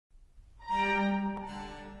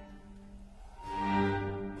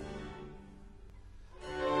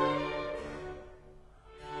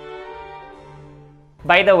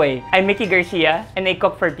By the way, I'm Mickey Garcia and I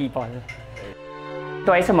cook for people.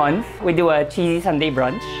 Twice a month, we do a cheesy Sunday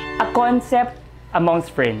brunch. A concept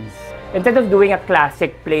amongst friends. Instead of doing a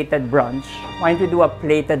classic plated brunch, why don't we do a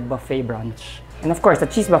plated buffet brunch? And of course, a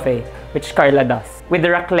cheese buffet, which Karla does, with the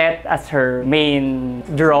raclette as her main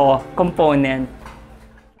draw component.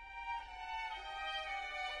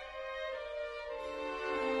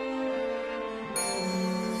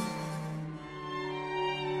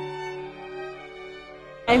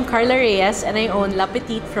 I'm Karla Reyes and I own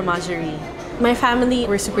Petite Fromagerie. My family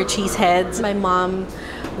were super cheeseheads. My mom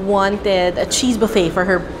wanted a cheese buffet for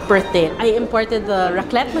her birthday. I imported the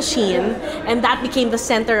raclette machine and that became the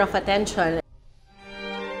center of attention.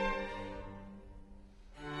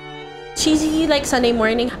 Cheesy like Sunday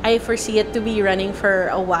morning, I foresee it to be running for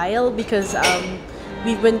a while because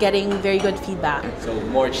we've been getting very good feedback. So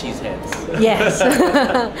more cheeseheads. Yes,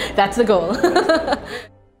 that's the goal.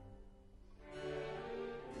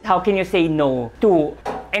 How can you say no to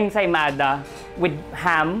ensaymada with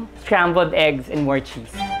ham, scrambled eggs, and more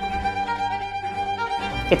cheese?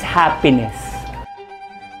 It's happiness.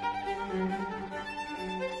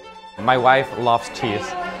 My wife loves cheese,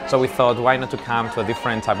 so we thought why not to come to a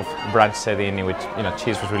different type of brunch setting in which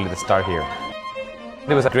cheese was really the star here.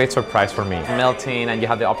 It was a great surprise for me. Melting, and you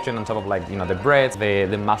had the option on top of the breads,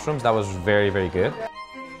 the mushrooms. That was very, very good.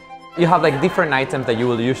 You have different items that you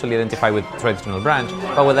will usually identify with traditional brunch,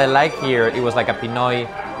 but what I like here, it was like a Pinoy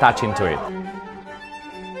touch into it.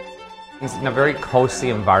 It's in a very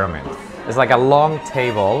cozy environment. It's like a long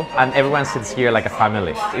table and everyone sits here like a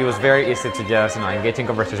family. It was very easy to just engage in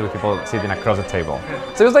conversation with people sitting across the table.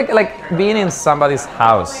 So it was like being in somebody's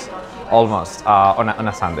house almost on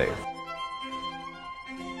a Sunday.